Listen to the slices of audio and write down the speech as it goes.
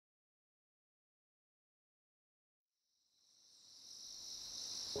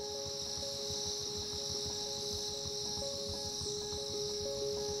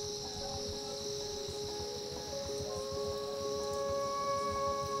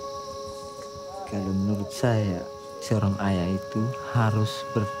Kalau menurut saya, seorang ayah itu harus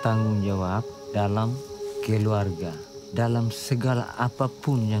bertanggung jawab dalam keluarga. Dalam segala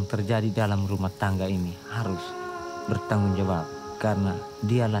apapun yang terjadi dalam rumah tangga ini harus bertanggung jawab. Karena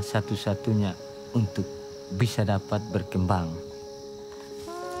dialah satu-satunya untuk bisa dapat berkembang.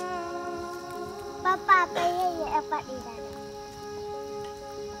 Papa, apa tidak?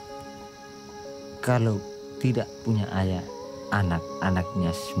 Kalau tidak punya ayah,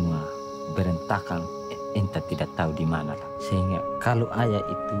 anak-anaknya semua berantakan, entah tidak tahu di mana. Sehingga kalau ayah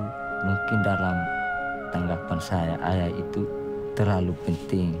itu, mungkin dalam tanggapan saya, ayah itu terlalu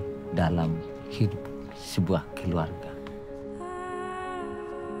penting dalam hidup sebuah keluarga.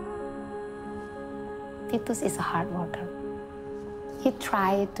 Titus is a hard worker. He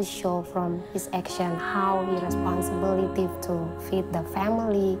tried to show from his action how he responsibility to feed the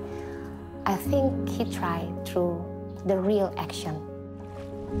family. I think he tried through the real action.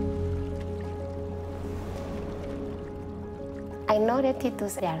 I know that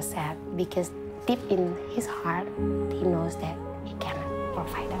Titus they are sad because deep in his heart he knows that he cannot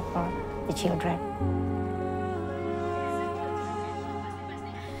provide for the children.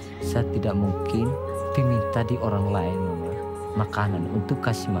 Saya tidak mungkin diminta di orang lain makanan untuk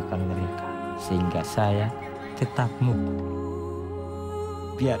kasih makan mereka, sehingga saya tetap mukul.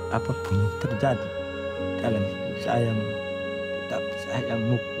 Biar apapun yang terjadi dalam hidup saya, tetap saya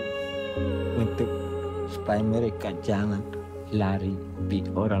mukul untuk supaya mereka jangan lari di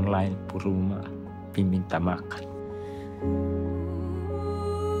orang lain ke rumah diminta makan.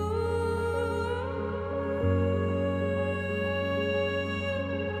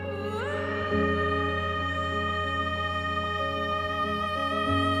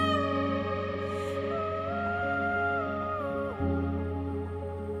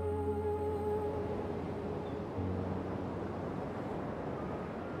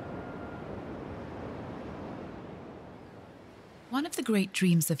 One of the great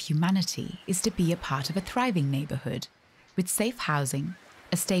dreams of humanity is to be a part of a thriving neighborhood with safe housing,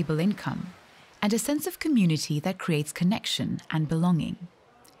 a stable income, and a sense of community that creates connection and belonging.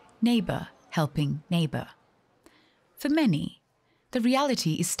 Neighbor helping neighbor. For many, the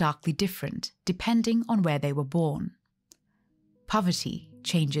reality is starkly different depending on where they were born. Poverty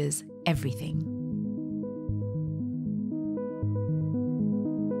changes everything.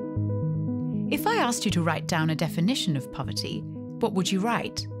 If I asked you to write down a definition of poverty, what would you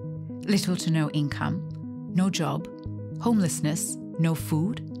write? Little to no income, no job, homelessness, no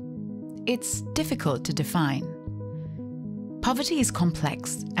food? It's difficult to define. Poverty is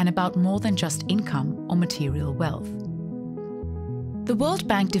complex and about more than just income or material wealth. The World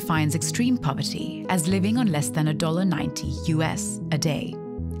Bank defines extreme poverty as living on less than $1.90 US a day.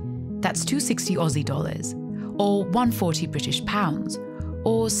 That's 260 Aussie dollars, or 140 British pounds,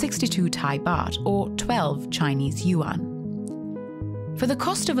 or 62 Thai baht, or 12 Chinese yuan. For the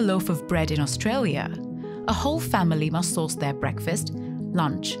cost of a loaf of bread in Australia, a whole family must source their breakfast,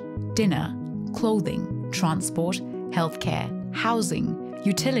 lunch, dinner, clothing, transport, healthcare, housing,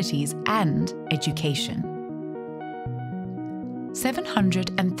 utilities, and education.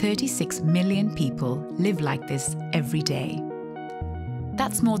 736 million people live like this every day.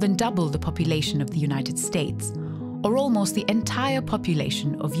 That's more than double the population of the United States, or almost the entire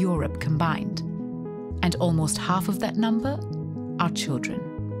population of Europe combined. And almost half of that number are children.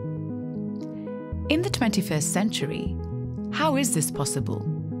 In the 21st century, how is this possible?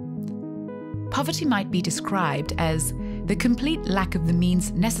 Poverty might be described as the complete lack of the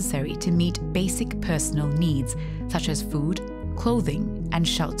means necessary to meet basic personal needs, such as food, clothing, and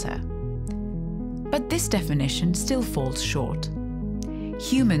shelter. But this definition still falls short.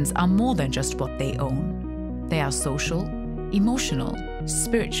 Humans are more than just what they own. They are social, emotional,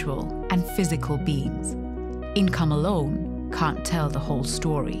 spiritual, and physical beings. Income alone can't tell the whole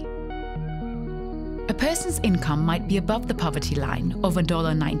story. A person's income might be above the poverty line of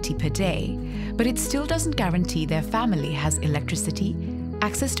 $1.90 per day, but it still doesn't guarantee their family has electricity,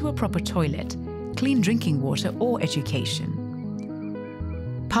 access to a proper toilet, clean drinking water, or education.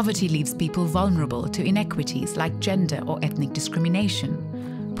 Poverty leaves people vulnerable to inequities like gender or ethnic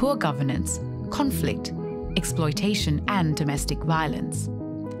discrimination, poor governance, conflict, exploitation, and domestic violence.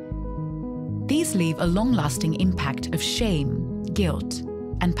 These leave a long-lasting impact of shame, guilt,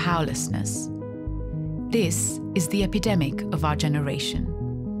 and powerlessness. This is the epidemic of our generation.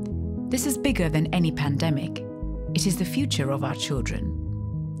 This is bigger than any pandemic. It is the future of our children.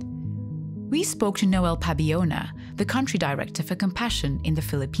 We spoke to Noel Pabiona, the country director for Compassion in the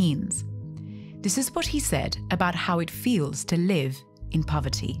Philippines. This is what he said about how it feels to live in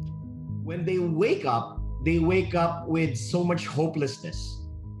poverty. When they wake up with so much hopelessness.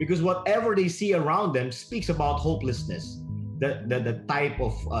 because whatever they see around them speaks about hopelessness. The type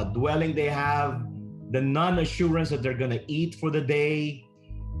of dwelling they have, the non-assurance that they're going to eat for the day.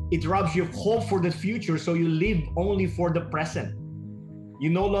 It robs you of hope for the future, so you live only for the present. You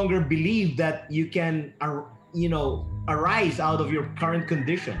no longer believe that you can, arise out of your current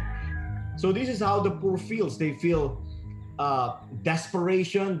condition. So this is how the poor feels. They feel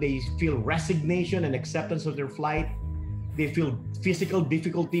desperation, they feel resignation and acceptance of their plight. They feel physical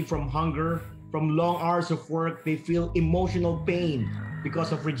difficulty from hunger, from long hours of work. They feel emotional pain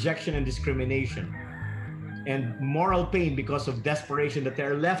because of rejection and discrimination, and moral pain because of desperation, that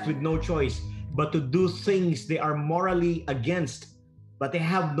they're left with no choice but to do things they are morally against, but they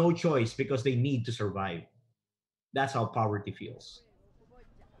have no choice because they need to survive. That's how poverty feels.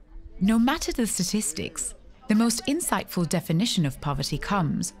 No matter the statistics, the most insightful definition of poverty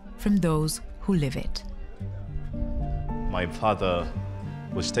comes from those who live it. My father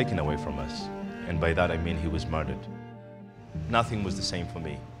was taken away from us, and by that I mean he was murdered. Nothing was the same for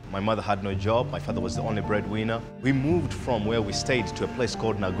me. My mother had no job, my father was the only breadwinner. We moved from where we stayed to a place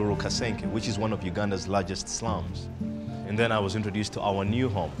called Naguru Kasenke, which is one of Uganda's largest slums. And then I was introduced to our new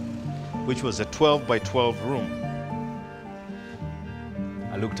home, which was a 12 by 12 room.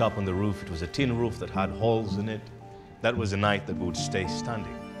 I looked up on the roof. It was a tin roof that had holes in it. That was the night that we would stay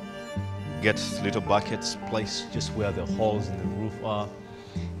standing. Get little buckets, place just where the holes in the roof are,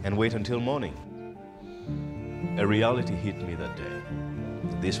 and wait until morning. A reality hit me that day.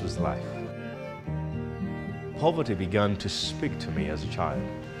 This was life. Poverty began to speak to me as a child.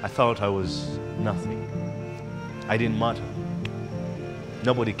 I felt I was nothing. I didn't matter.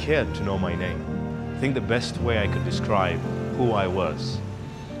 Nobody cared to know my name. I think the best way I could describe who I was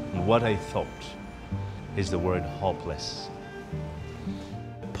and what I thought is the word hopeless.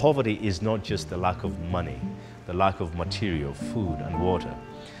 Poverty is not just the lack of money, the lack of material, food and water.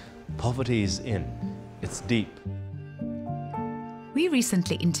 Poverty is in, it's deep. We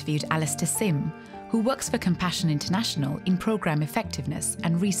recently interviewed Alistair Sim, who works for Compassion International in program effectiveness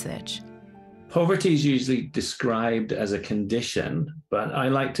and research. Poverty is usually described as a condition, but I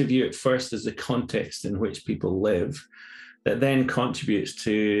like to view it first as the context in which people live that then contributes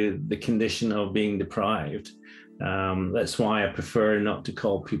to the condition of being deprived. That's why I prefer not to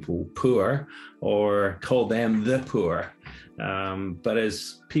call people poor or call them the poor, but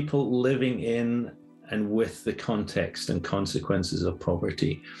as people living in and with the context and consequences of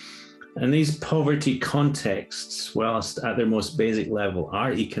poverty. And these poverty contexts, whilst at their most basic level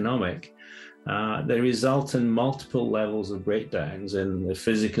are economic, they result in multiple levels of breakdowns in the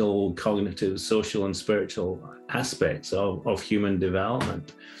physical, cognitive, social, and spiritual aspects of human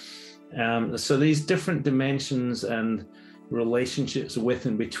development. So these different dimensions and relationships with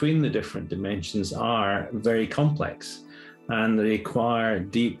and between the different dimensions are very complex, and they require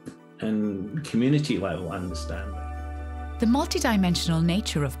deep and community-level understanding. The multidimensional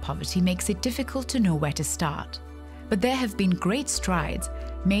nature of poverty makes it difficult to know where to start. But there have been great strides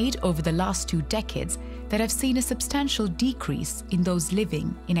made over the last 2 decades that have seen a substantial decrease in those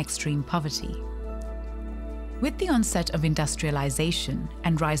living in extreme poverty. With the onset of industrialization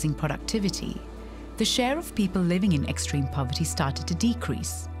and rising productivity, the share of people living in extreme poverty started to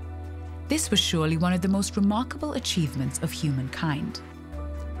decrease. This was surely one of the most remarkable achievements of humankind.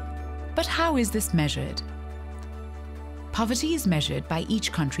 But how is this measured? Poverty is measured by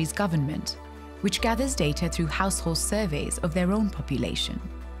each country's government, which gathers data through household surveys of their own population.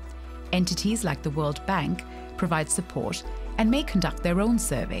 Entities like the World Bank provide support and may conduct their own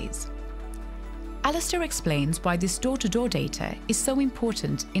surveys. Alistair explains why this door-to-door data is so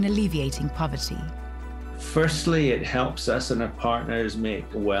important in alleviating poverty. Firstly, it helps us and our partners make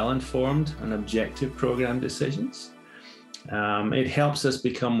well-informed and objective program decisions. It helps us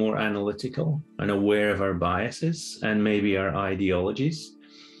become more analytical and aware of our biases and maybe our ideologies,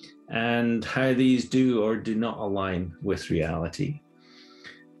 and how these do or do not align with reality.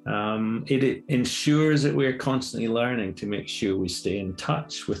 It ensures that we're constantly learning to make sure we stay in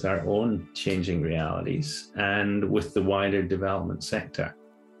touch with our own changing realities and with the wider development sector.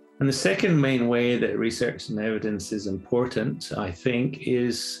 And the second main way that research and evidence is important, I think,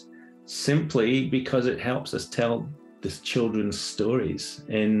 is simply because it helps us tell the children's stories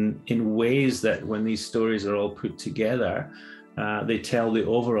in ways that when these stories are all put together, they tell the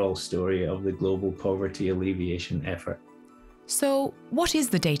overall story of the global poverty alleviation effort. So, what is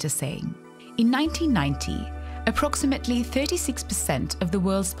the data saying? In 1990, approximately 36% of the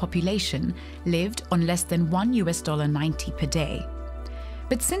world's population lived on less than $1.90 per day.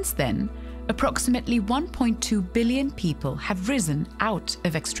 But since then, approximately 1.2 billion people have risen out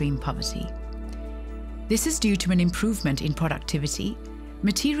of extreme poverty. This is due to an improvement in productivity,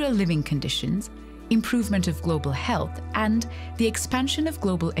 material living conditions, improvement of global health, and the expansion of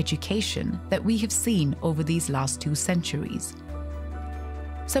global education that we have seen over these last 2 centuries.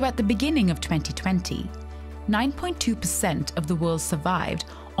 So at the beginning of 2020, 9.2% of the world survived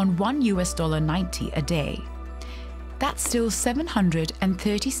on $1.90 a day. That's still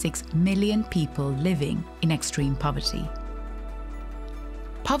 736 million people living in extreme poverty.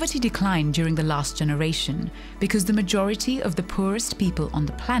 Poverty declined during the last generation because the majority of the poorest people on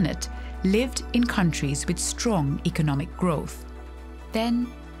the planet lived in countries with strong economic growth. Then,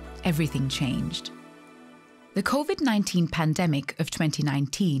 everything changed. The COVID-19 pandemic of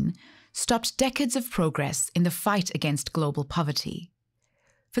 2019 stopped decades of progress in the fight against global poverty.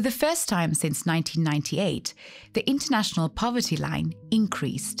 For the first time since 1998, the international poverty line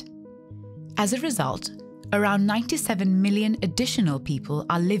increased. As a result, around 97 million additional people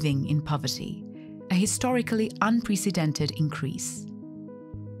are living in poverty, a historically unprecedented increase.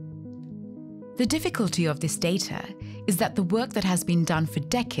 The difficulty of this data is that the work that has been done for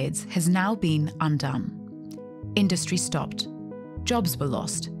decades has now been undone. Industry stopped, jobs were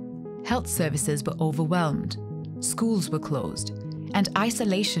lost, health services were overwhelmed, schools were closed, and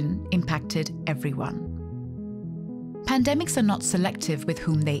isolation impacted everyone. Pandemics are not selective with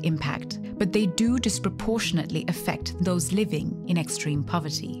whom they impact, but they do disproportionately affect those living in extreme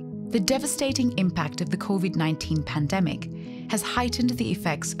poverty. The devastating impact of the COVID-19 pandemic has heightened the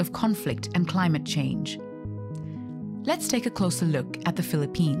effects of conflict and climate change. Let's take a closer look at the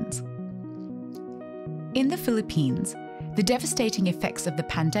Philippines. In the Philippines, the devastating effects of the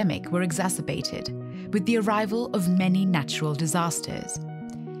pandemic were exacerbated with the arrival of many natural disasters.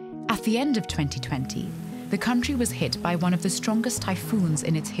 At the end of 2020, the country was hit by one of the strongest typhoons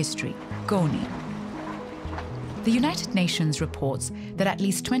in its history, Goni. The United Nations reports that at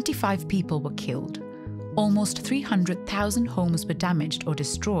least 25 people were killed, almost 300,000 homes were damaged or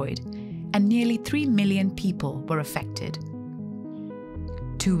destroyed, and nearly 3 million people were affected.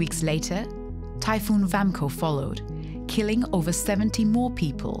 2 weeks later, Typhoon Vamco followed, killing over 70 more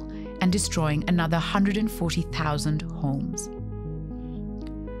people and destroying another 140,000 homes.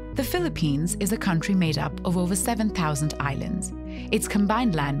 The Philippines is a country made up of over 7,000 islands. Its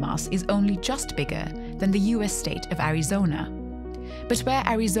combined landmass is only just bigger than the US state of Arizona. But where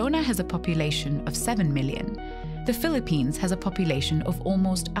Arizona has a population of 7 million, the Philippines has a population of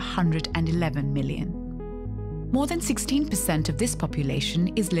almost 111 million. More than 16% of this population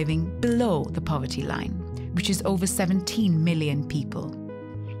is living below the poverty line, which is over 17 million people.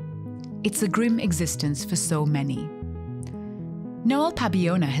 It's a grim existence for so many. Noel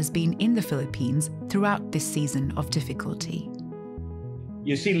Pabiona has been in the Philippines throughout this season of difficulty.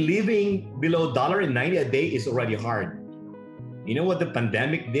 You see, living below $1.90 a day is already hard. You know what the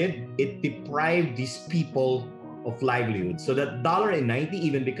pandemic did? It deprived these people of livelihood. So that $1.90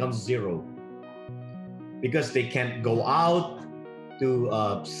 even becomes zero. Because they can't go out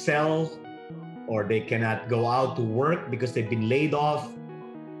to sell, or they cannot go out to work because they've been laid off.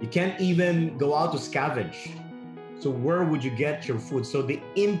 You can't even go out to scavenge. So where would you get your food? So the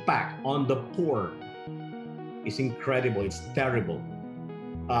impact on the poor is incredible. It's terrible.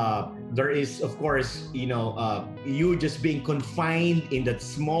 There is, of course, you just being confined in that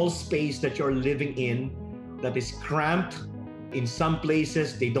small space that you're living in that is cramped. In some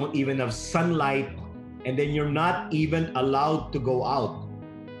places, they don't even have sunlight, and then you're not even allowed to go out.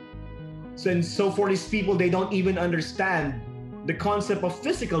 So for these people, they don't even understand the concept of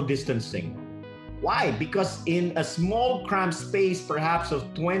physical distancing. Why? Because in a small cramped space, perhaps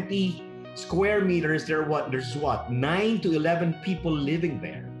of 20 square meters, there's 9 to 11 people living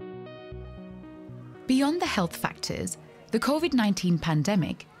there. Beyond the health factors, the COVID-19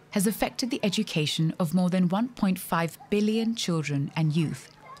 pandemic has affected the education of more than 1.5 billion children and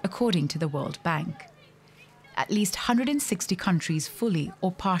youth, according to the World Bank. At least 160 countries fully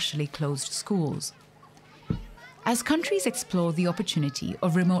or partially closed schools. As countries explore the opportunity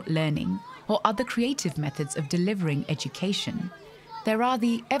of remote learning or other creative methods of delivering education, there are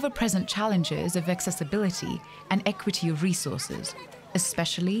the ever-present challenges of accessibility and equity of resources,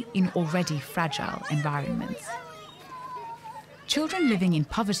 especially in already fragile environments. Children living in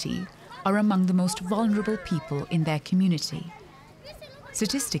poverty are among the most vulnerable people in their community.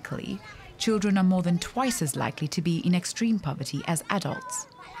 Statistically, children are more than twice as likely to be in extreme poverty as adults.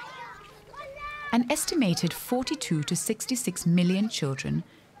 An estimated 42 to 66 million children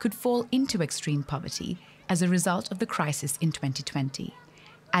could fall into extreme poverty as a result of the crisis in 2020,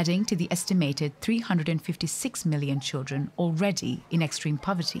 adding to the estimated 356 million children already in extreme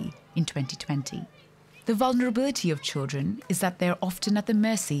poverty in 2020. The vulnerability of children is that they're often at the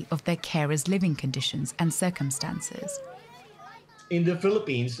mercy of their carers' living conditions and circumstances. in the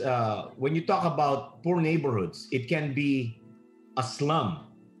Philippines, when you talk about poor neighborhoods, it can be a slum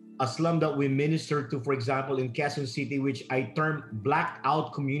that we minister to, for example, in Quezon City, which I term blacked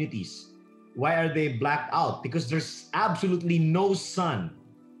out communities. Why are they blacked out? Because there's absolutely no sun.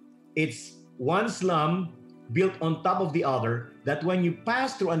 It's one slum built on top of the other, that when you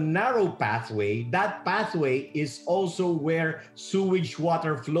pass through a narrow pathway, that pathway is also where sewage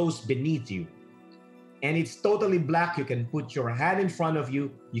water flows beneath you. And it's totally black. You can put your hand in front of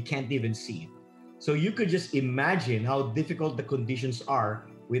you, you can't even see it. So you could just imagine how difficult the conditions are.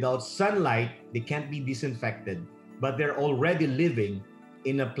 Without sunlight, they can't be disinfected, but they're already living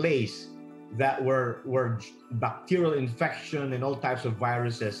in a place that where bacterial infection and all types of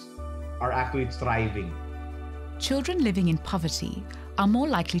viruses are actually thriving. Children living in poverty are more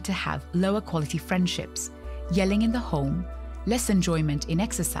likely to have lower quality friendships, yelling in the home, less enjoyment in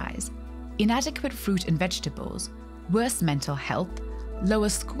exercise, inadequate fruit and vegetables, worse mental health, lower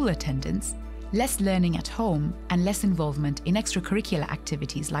school attendance, less learning at home, and less involvement in extracurricular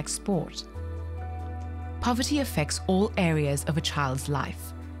activities like sport. Poverty affects all areas of a child's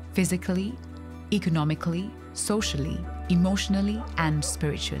life, physically, economically, socially, emotionally, and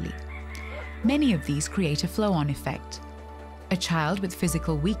spiritually. Many of these create a flow-on effect. A child with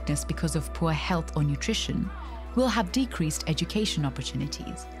physical weakness because of poor health or nutrition will have decreased education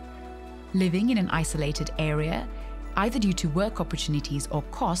opportunities. Living in an isolated area, either due to work opportunities or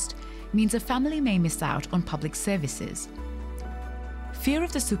cost, means a family may miss out on public services. Fear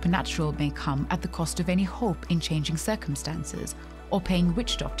of the supernatural may come at the cost of any hope in changing circumstances or paying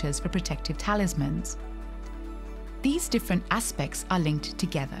witch doctors for protective talismans. These different aspects are linked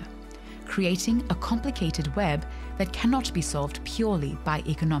together, creating a complicated web that cannot be solved purely by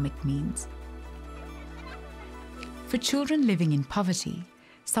economic means. For children living in poverty,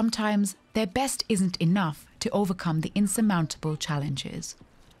 sometimes their best isn't enough to overcome the insurmountable challenges.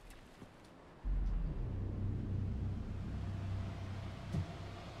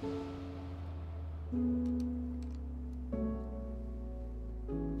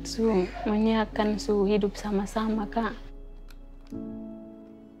 Menyiapkan hidup sama-sama, Kak.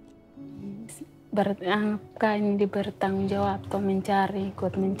 Kak ini bertanggung jawab atau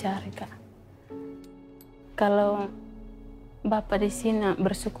ikut mencari, Kak. Kalau Bapak di sini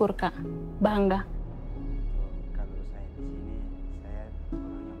bersyukur, Kak, bangga. Kalau saya di sini, saya orangnya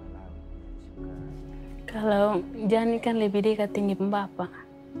melaut, suka. Kalau Jani kan lebih dekat dengan Bapak.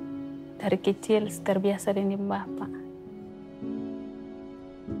 Dari kecil terbiasa dengan Bapak.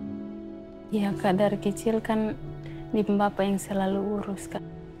 Ya, Kak, dari kecil kan dengan Bapak yang selalu urus, Kak.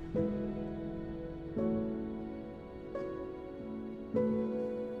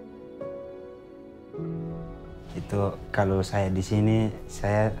 Itu kalau saya di sini,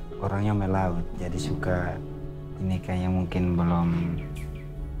 saya orangnya melaut, jadi suka ini kayaknya mungkin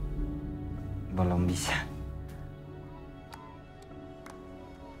belum bisa.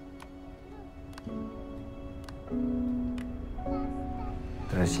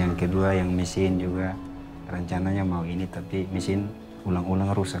 Terus yang kedua, yang mesin juga rencananya mau ini, tapi mesin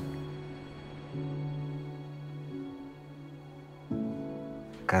ulang-ulang rusak.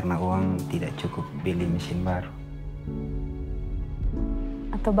 Karena uang tidak cukup beli mesin baru.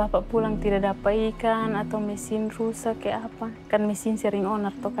 Atau Bapak pulang tidak dapat ikan, atau mesin rusak kayak apa. Kan mesin sering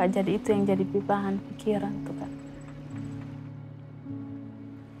owner tuh, Kak, jadi itu yang jadi beban pikiran tuh, Kak.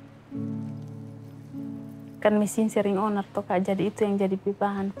 Kan mesin sering owner tuh, Kak, jadi itu yang jadi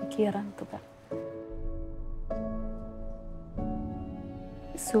beban pikiran tuh, Kak.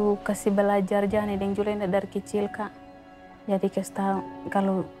 Kasih belajar Jani dan Julenda dari kecil, Kak. Jadi kasih tahu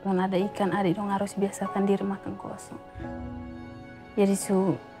kalau ada ikan, adik dong harus biasakan diri makan kosong. Jadi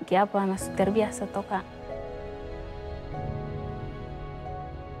kayak apa, terbiasa toh, Kak.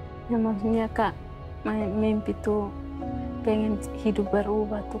 Ya maksudnya, Kak, mimpi tuh pengen hidup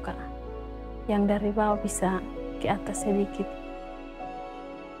berubah tuh, Kak. Yang dari bawah bisa ke atas sedikit.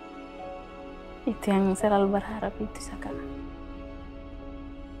 Itu yang selalu berharap itu, Kak.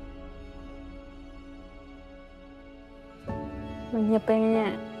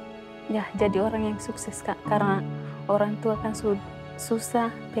 Pengennya ya jadi orang yang sukses, Kak, karena orang tua kan susah,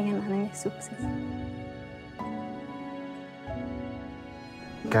 pengen anaknya sukses.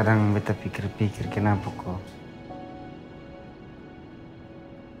 Kadang beta pikir-pikir kenapa kok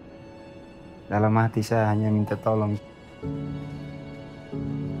dalam hati saya hanya minta tolong.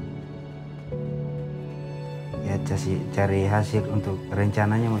 Ya cari hasil untuk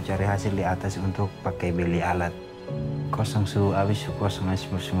rencananya mau cari hasil di atas untuk pakai beli alat. Kosong habis kosong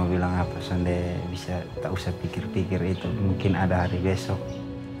semua bilang apa sonde bisa tak usah pikir-pikir itu mungkin ada hari besok.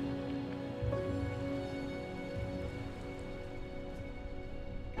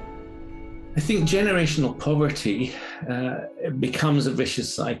 I think generational poverty becomes a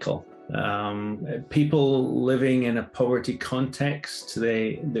vicious cycle. People living in a poverty context,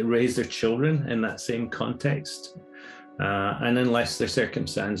 they raise their children in that same context. And unless their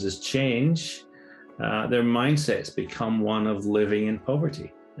circumstances change, their mindsets become one of living in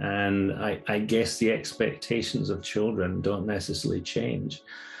poverty. And I guess the expectations of children don't necessarily change.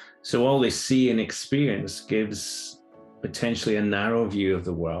 So all they see and experience gives potentially a narrow view of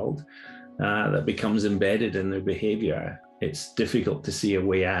the world that becomes embedded in their behavior. It's difficult to see a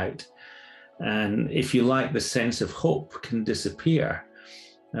way out. And if you like, the sense of hope can disappear.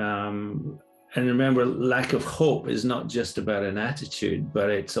 And remember, lack of hope is not just about an attitude,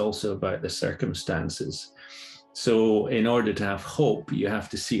 but it's also about the circumstances. So in order to have hope, you have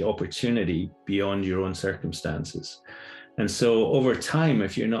to see opportunity beyond your own circumstances. And so over time,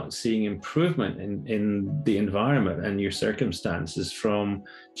 if you're not seeing improvement in the environment and your circumstances from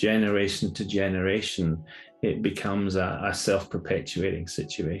generation to generation, it becomes a self-perpetuating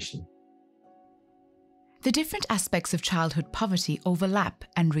situation. The different aspects of childhood poverty overlap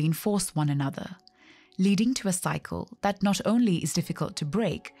and reinforce one another, leading to a cycle that not only is difficult to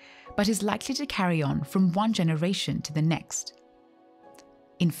break, but is likely to carry on from one generation to the next.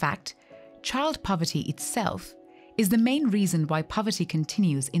 In fact, child poverty itself is the main reason why poverty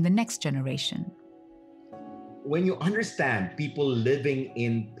continues in the next generation. When you understand people living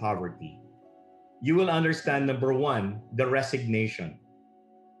in poverty, you will understand, number one, the resignation,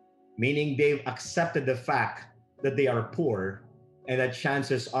 meaning they've accepted the fact that they are poor and that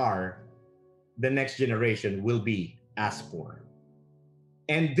chances are the next generation will be as poor.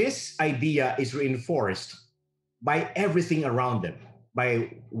 And this idea is reinforced by everything around them,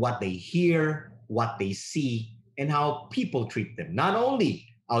 by what they hear, what they see, and how people treat them, not only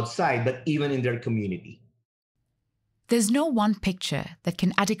outside, but even in their community. There's no one picture that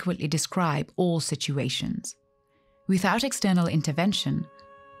can adequately describe all situations. Without external intervention,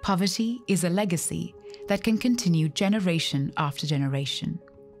 poverty is a legacy that can continue generation after generation.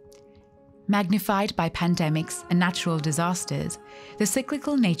 Magnified by pandemics and natural disasters, the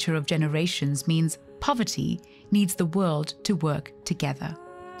cyclical nature of generations means poverty needs the world to work together.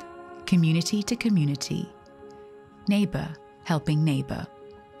 Community to community. Neighbor helping neighbor.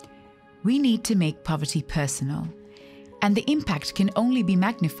 We need to make poverty personal, and the impact can only be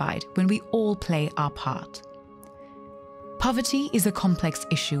magnified when we all play our part. Poverty is a complex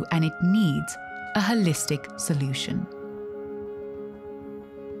issue and it needs a holistic solution.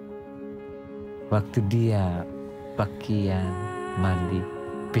 Waktu dia pakaian, mandi,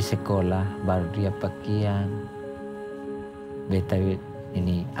 pergi sekolah, baru dia pakaian. Beta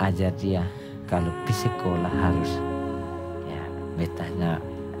ini ajar dia kalau pergi sekolah harus, ya beta nak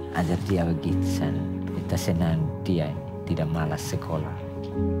ajar dia begitu. Beta senang dia tidak malas sekolah.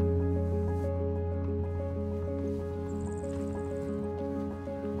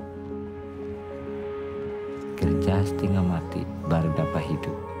 Kerja setengah mati baru dapat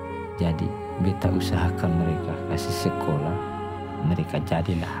hidup. Jadi beta usahakan mereka kasih sekolah, mereka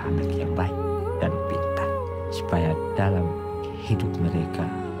jadilah anak yang baik dan pintar, supaya dalam hidup mereka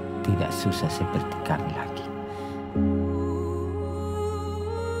tidak susah seperti kami lagi.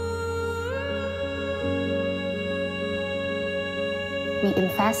 We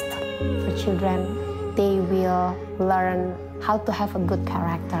invest for children, they will learn how to have a good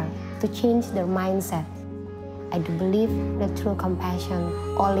character, to change their mindset. I do believe that through compassion,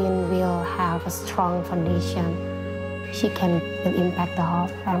 Olin will have a strong foundation. She can impact the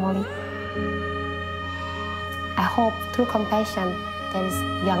whole family. I hope through compassion, there is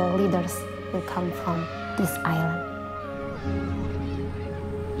young leaders will come from this island.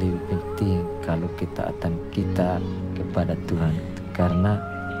 Lebih penting kalau kita kepada Tuhan, karena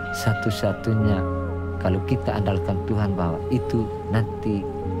satu-satunya kalau kita andalkan Tuhan bahwa itu nanti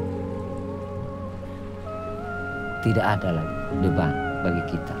tidak ada lagi beban bagi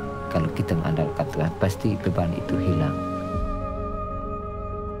kita. Kalau kita mengandalkan Tuhan, pasti beban itu hilang.